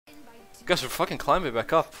Guys, we're fucking climbing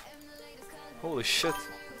back up. Holy shit.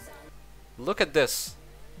 Look at this.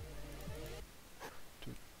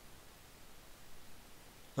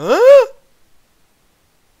 Huh?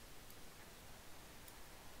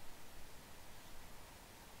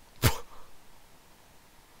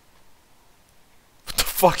 What the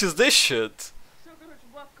fuck is this shit?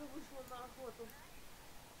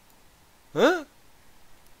 Huh?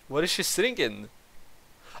 What is she sitting in?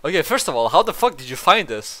 Okay, first of all, how the fuck did you find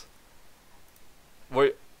this?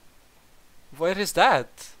 Where is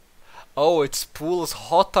that? Oh, it's pools,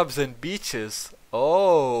 hot tubs and beaches.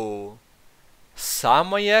 Oh.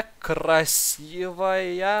 Самая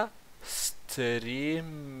красивая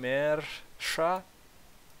стримерша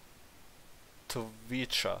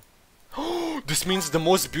Twitcha. This means the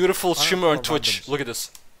most beautiful streamer on Twitch. Look at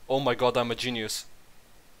this. Oh my god, I'm a genius.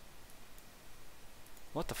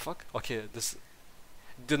 What the fuck? Okay, this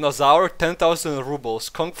dinosaur 10,000 rubles.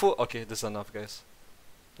 Kung Fu. Okay, this is enough, guys.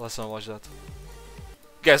 Let's not watch that.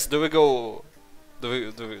 Guys, do we go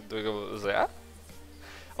there?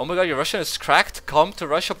 Oh my god, your Russian is cracked. Come to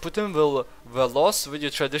Russia, Putin will lost with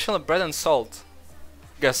your traditional bread and salt.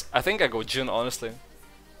 Guys, I think I go Jin, honestly.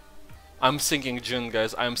 I'm singing Jin,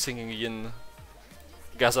 guys. I'm singing Yin.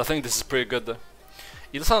 Guys, I think this is pretty good.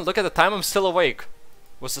 Elosanta, look at the time. I'm still awake.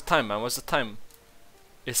 What's the time, man? What's the time?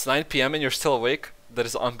 It's 9 PM and you're still awake? That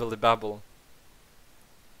is unbelievable.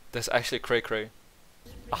 That's actually cray cray.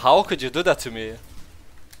 How could you do that to me?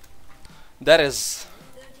 That is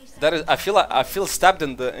I feel stabbed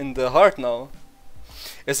in the heart now.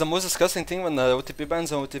 It's the most disgusting thing when the OTP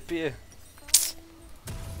bans on OTP.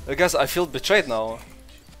 Guys, I feel betrayed now.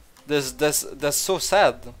 That's so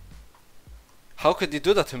sad. How could you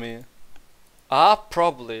do that to me? Ah,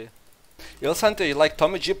 probably. Elosanta, you like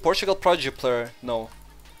Tommy G, Portugal Prodigy player? No.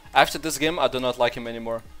 After this game, I do not like him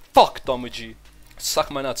anymore. Fuck Tommy G.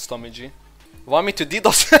 Suck my nuts, Tommy G. Want me to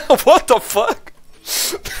DDoS? What the fuck?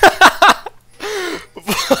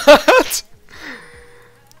 What?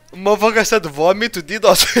 Motherfucker said, want me to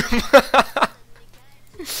DDoS him?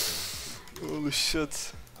 Holy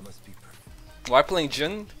shit. Why playing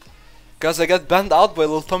Jin? Cause I got banned out by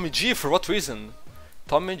little Tommy G. For what reason?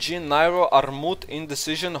 Tommy G, Nairo, Armut,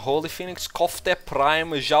 Indecision, Holy Phoenix, Kofte,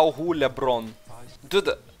 Prime, Zhao Hu, Lebron.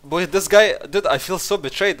 Dude, boy, this guy, dude, I feel so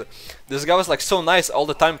betrayed. This guy was like so nice all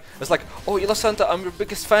the time. It's like, oh, Elosanta, I'm your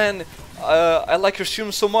biggest fan. I like your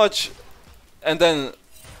stream so much. And then,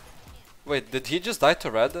 wait, did he just die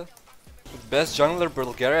to red? Best jungler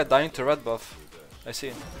Bulgaria dying to red buff. I see.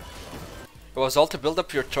 It was all to build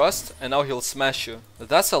up your trust, and now he'll smash you.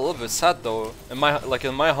 That's a little bit sad though, in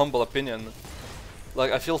my humble opinion.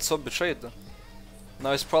 Like, I feel so betrayed.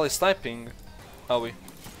 Now he's probably sniping. Are we?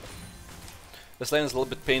 This lane is a little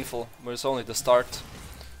bit painful, but it's only the start.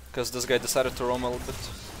 Because this guy decided to roam a little bit.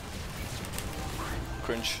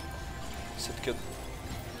 Cringe. Sit kid.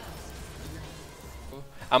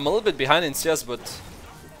 I'm a little bit behind in CS, but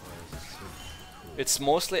it's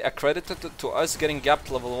mostly accredited to us getting gapped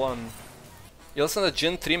level 1. Elosanta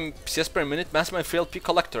Jin 3 CS per minute, maximum free LP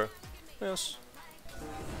collector. Yes.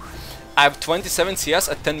 I have 27 CS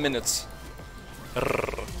at 10 minutes.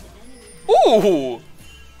 Rrr. Ooh!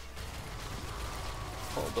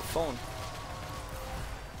 Hold the phone.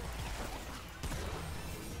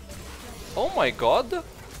 Oh my god!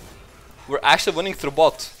 We're actually winning through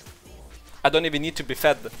bot. I don't even need to be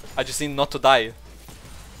fed. I just need not to die.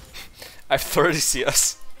 I have 30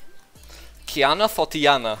 CS. Kiana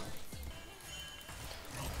Thotiana.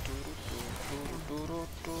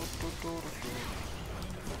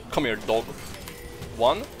 Come here, dog.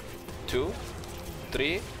 1, 2,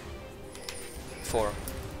 3, 4.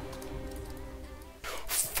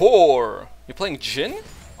 4! You playing Jin?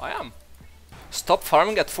 I am. Stop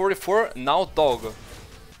farming at 44, now dog.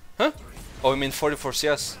 Huh? Oh, you mean 44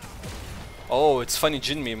 CS? Oh, it's funny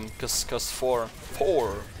Jin meme, cause 4.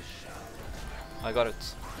 4! I got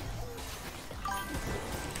it.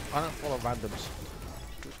 I don't follow randoms.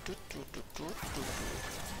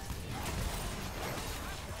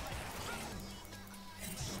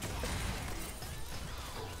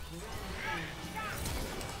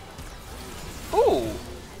 Ooh!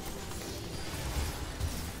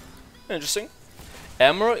 Interesting.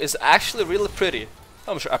 Emerald is actually really pretty.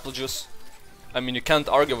 I'm sure apple juice. I mean, you can't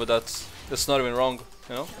argue with that. That's not even wrong,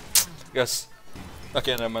 you know? Yes.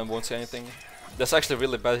 Okay, never mind, won't say anything. That's actually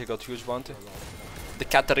really bad, he got huge bounty. The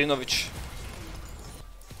Katarinovic.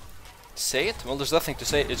 Say it? Well, there's nothing to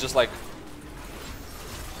say, it's just like...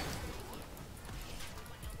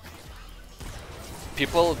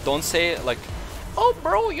 People don't say like, oh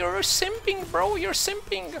bro, you're simping, bro, you're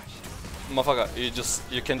simping. Motherfucker,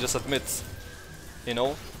 you can just admit, you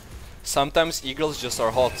know? Sometimes eagles just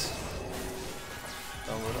are hot.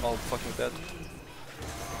 And we're all fucking dead.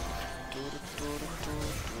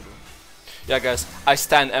 Yeah, guys, I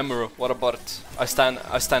stand Emeru. What about it? I stand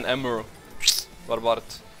Emeru. What about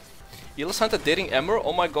it? Elosanta dating Emeru?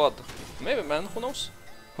 Oh my god. Maybe, man. Who knows?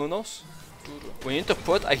 Who knows? We need to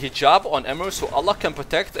put a hijab on Emeru so Allah can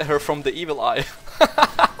protect her from the evil eye.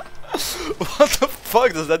 What the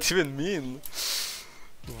fuck does that even mean?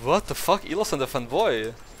 What the fuck? Elosanta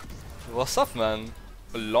fanboy. What's up, man?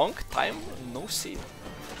 A long time no see.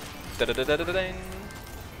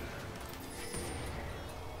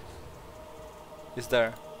 Is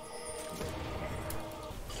there?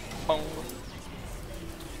 Bong.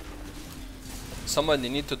 Somebody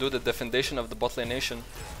need to do the defendation of the bot lane nation.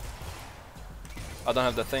 I don't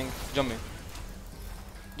have the thing. Jump me.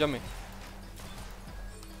 Jump me.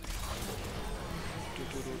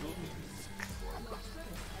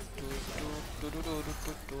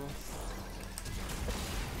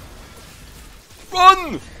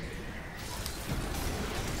 Run!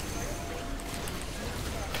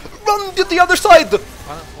 Run to the other side! I don't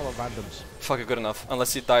follow randoms. Fuck it, good enough.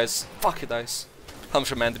 Unless he dies. Fuck, he dies.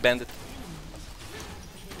 Hamster man, the bandit.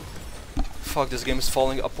 Fuck, this game is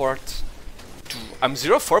falling apart. I'm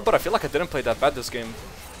 0-4, but I feel like I didn't play that bad this game.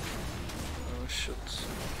 Oh shit.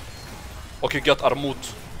 Okay, got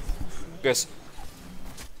Armut. Guys,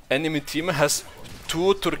 enemy team has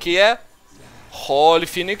 2 Turkey, Holy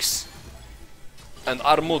Phoenix, and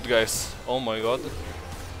Armut, guys. Oh my god.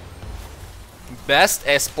 Best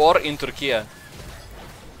esport in Turkey.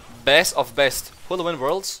 Best of best. Who will win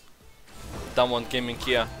worlds? Damwon Gaming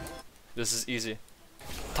Kia. This is easy.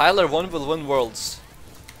 Tyler 1 will win worlds.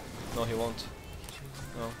 No, he won't.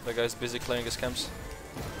 No, that guy's busy clearing his camps.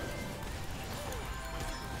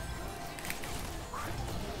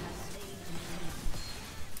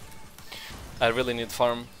 I really need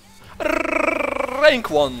farm. Rank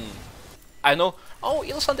 1! I know. Oh,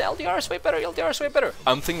 Elosanta LDR is way better, LDR is way better.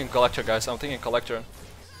 I'm thinking collector, guys, I'm thinking collector.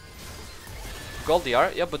 Gold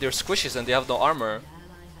DR? Yeah, but they're squishies and they have no armor.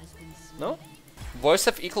 No? Voice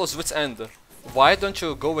F equals Wit's End. Why don't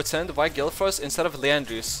you go Wit's End? Why Gilfros instead of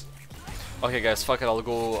Leandris? Okay, guys, fuck it, I'll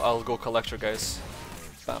go collector, guys.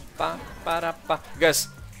 Guys,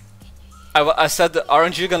 I said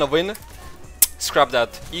RNG gonna win. Scrap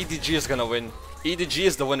that. EDG is gonna win. EDG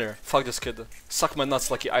is the winner. Fuck this kid. Suck my nuts,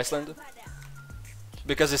 Lucky Iceland.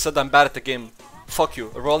 Because he said I'm bad at the game. Fuck you.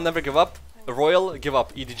 Royal never give up. Royal give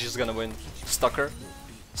up. EDG is gonna win. Stucker.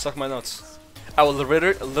 Suck my nuts. I will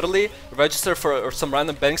literally register for some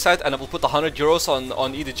random betting site and I will put 100 euros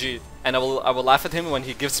on EDG. And I will laugh at him when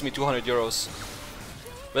he gives me 200 euros.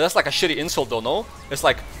 But that's like a shitty insult though, no? It's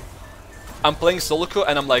like, I'm playing solo queue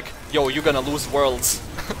and I'm like, yo, you're gonna lose worlds.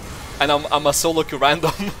 And I'm a solo queue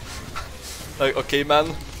random. Like, okay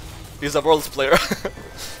man, he's a worlds player.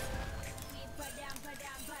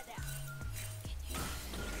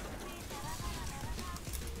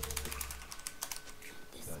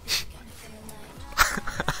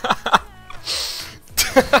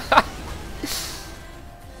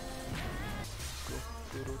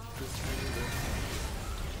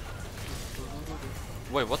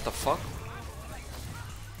 Wait, what the fuck?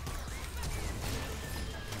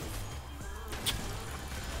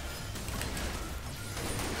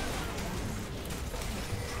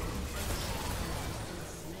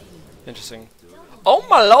 Interesting. Oh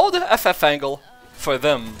my lord, FF angle. For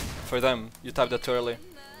them. You typed that too early.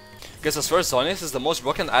 Guess I swear Zonius is the most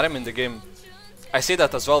broken item in the game. I say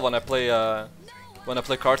that as well when I play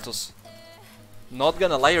karthus. Not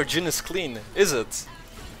gonna lie, your Jhin is clean, is it?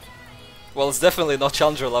 Well, it's definitely not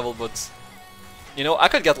challenger level, but you know, I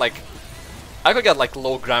could get like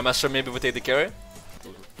low Grandmaster maybe with AD carry.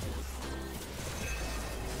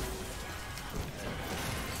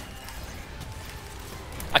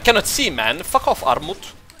 I cannot see, man. Fuck off,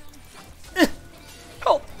 Armut.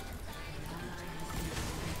 Help.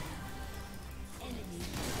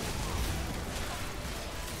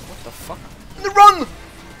 What the fuck? Run!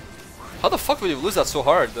 How the fuck would you lose that so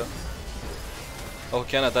hard? Oh,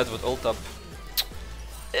 Kiana died with ult up.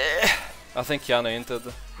 I think Kiana inted.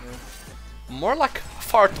 Yeah. More like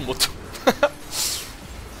Fartmut.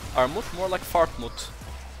 Armut, more like Fartmut.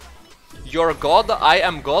 You're God, I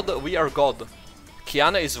am God, we are God.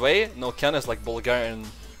 Kiana is way? No, Kiana is like Bulgarian.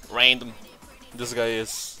 Random. This guy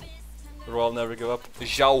is... Royal never give up.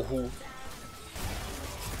 Zhao Hu.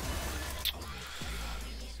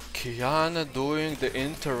 Kiana doing the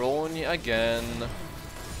Interoni again.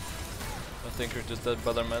 I think you're just dead,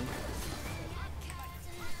 brother, man.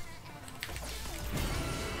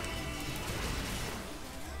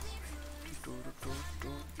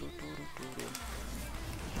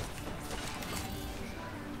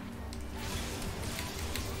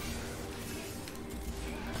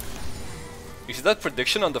 You see that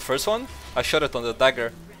prediction on the first one? I shot it on the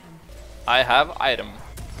dagger. I have item.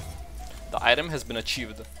 The item has been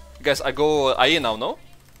achieved. Guys, I go IE now, no?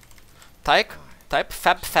 Type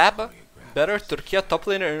fab. Better Turkey top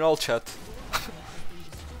laner in all chat.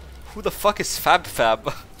 Who the fuck is fab?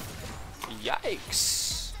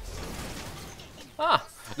 Yikes. Ah,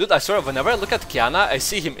 dude, I swear, whenever I look at Kiana, I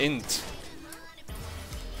see him int.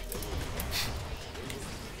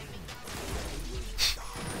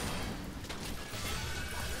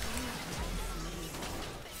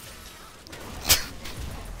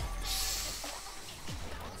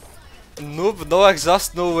 Noob, no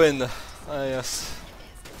exhaust, no win. Ah, yes.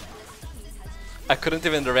 I couldn't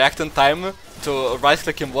even react in time to right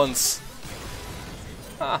click him once.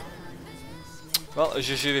 Ah. Well,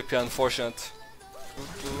 GGVP, unfortunate.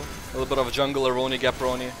 A little bit of jungle Roni, gap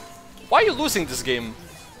Roni. Why are you losing this game?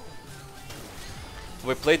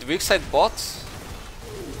 We played weak side bot.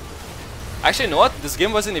 Actually, you know what? This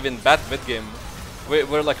game wasn't even bad mid game.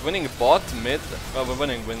 We're like winning bot, mid. Well, we're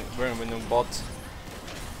winning bot.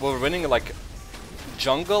 We're winning like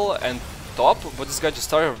jungle and top, but this guy just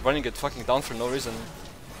started running it fucking down for no reason.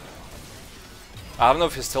 I don't know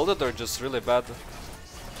if he's tilted or just really bad.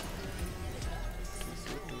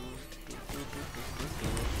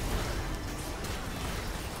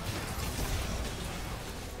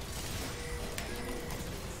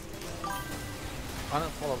 I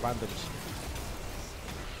don't follow randoms.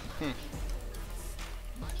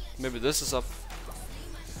 Maybe this is up.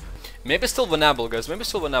 Maybe still winnable, guys. Maybe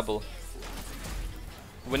still winnable.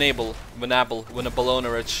 Winnable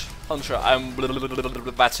owner rich. I'm sure I'm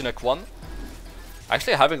Vatsinek 1.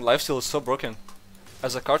 Actually, having lifesteal is so broken.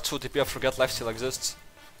 As a card 2 TP, I forget lifesteal exists.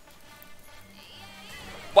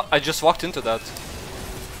 What? I just walked into that.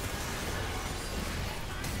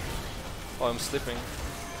 Oh, I'm sleeping.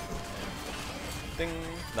 Ding.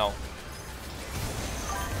 No.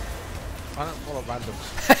 I don't follow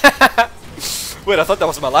randoms. Wait, I thought that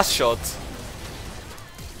was my last shot.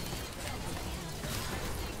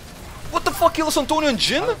 What the fuck, Elosanta and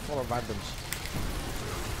Jin? I don't follow randoms.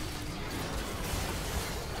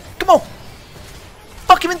 Come on!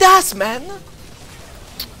 Fuck him in the ass, man!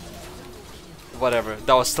 Whatever,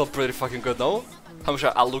 that was still pretty fucking good, no? I'm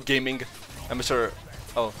Mr. Alu Gaming and Mr.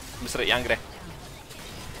 Oh, Mr. Yangre.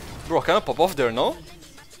 Bro, can I pop off there, no?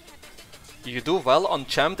 You do well on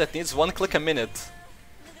champ that needs 1 click a minute.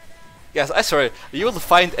 Guys, I swear, you will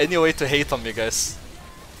find any way to hate on me, guys.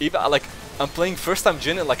 Even like, I'm playing first time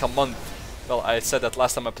Jin in like a month. Well, I said that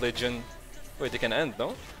last time I played Jin. Wait, they can end,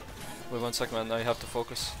 no? Wait 1 second, man, I have to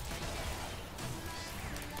focus.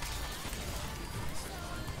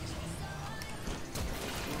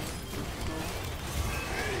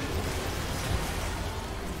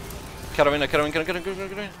 Caravana.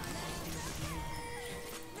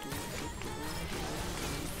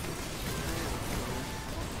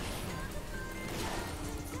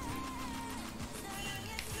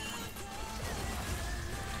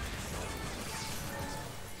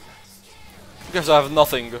 Because I have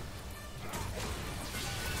nothing.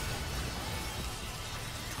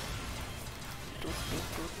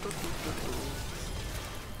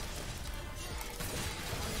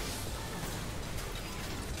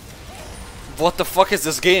 What the fuck is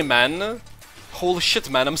this game, man? Holy shit,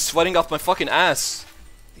 man, I'm sweating off my fucking ass.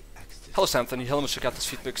 Hello, Anthony. Hello, Mr. Cat,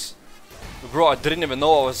 feet pics. Bro, I didn't even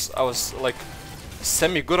know I was like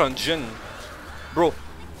semi-good on Jin. Bro,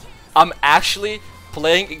 I'm actually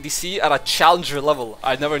playing DC at a challenger level.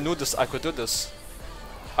 I never knew this. I could do this.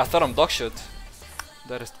 I thought I'm dog shit.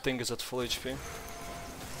 That thing is at full HP.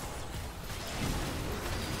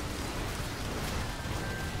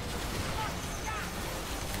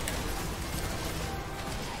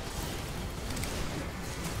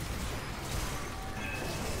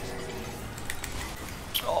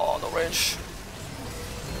 Oh, no range.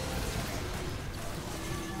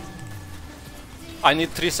 I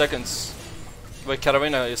need 3 seconds. Wait,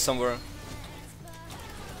 Caravana is somewhere.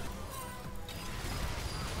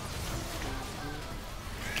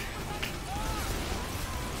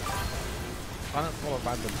 I don't follow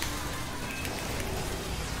randoms.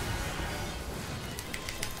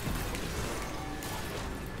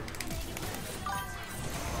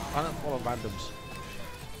 I don't follow randoms.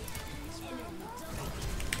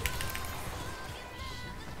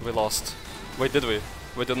 We lost. Wait, did we?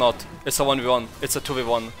 We did not. It's a 1v1. It's a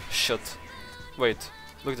 2v1. Shit. Wait,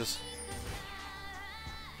 look at this.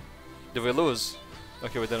 Did we lose?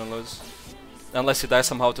 Okay, we didn't lose. Unless he dies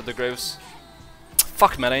somehow to the graves.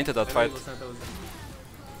 Fuck, man, I entered that fight.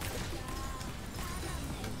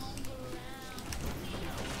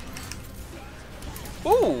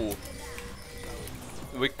 Ooh!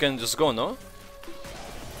 We can just go, no?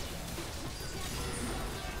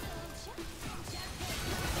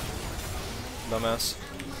 dumbass.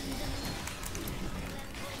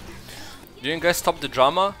 Didn't you guys stop the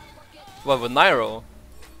drama? What, with Nairo?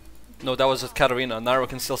 No, that was with Katarina. Nairo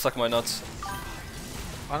can still suck my nuts.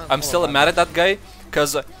 I'm still mad at that guy,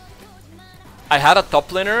 cause I had a top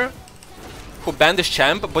laner who banned his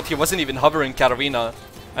champ, but he wasn't even hovering Katarina,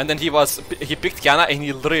 and then he picked Kiana and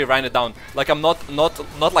he literally ran it down. Like I'm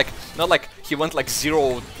not like he went like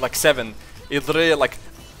 0-7. It literally like,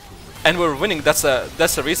 and we're winning. That's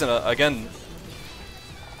the reason again.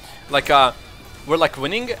 Like we're like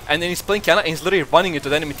winning, and then he's playing Kiana and he's literally running into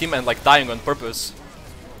the enemy team and like dying on purpose.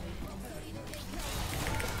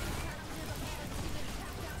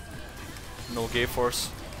 No gay force.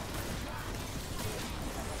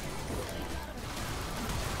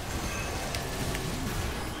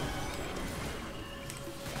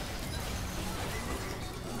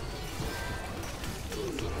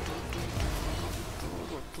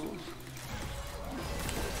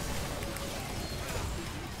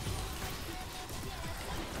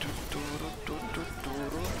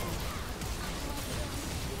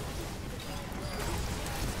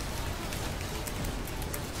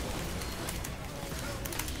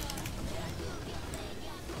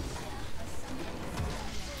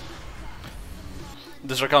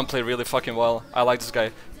 This Rakan play really fucking well. I like this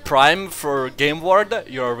guy. Prime for Game Ward,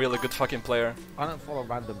 you're a really good fucking player. I don't follow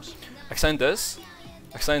randoms. Extend this.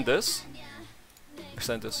 Extend this.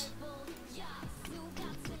 Extend this.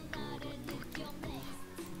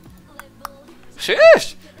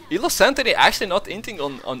 Sheesh! Elosanta actually not inting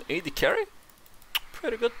on AD carry?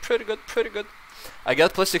 Pretty good, pretty good, pretty good. I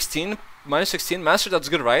get plus 16, minus 16. Master, that's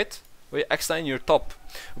good, right? Wait, X9, you're top.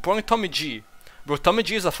 We're playing Tommy G. Bro, Tommy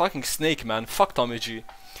G is a fucking snake, man. Fuck Tommy G.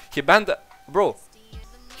 He banned... Bro.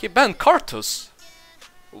 He banned Karthus.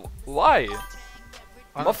 Why?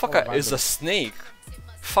 Motherfucker is a snake.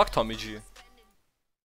 Fuck Tommy G.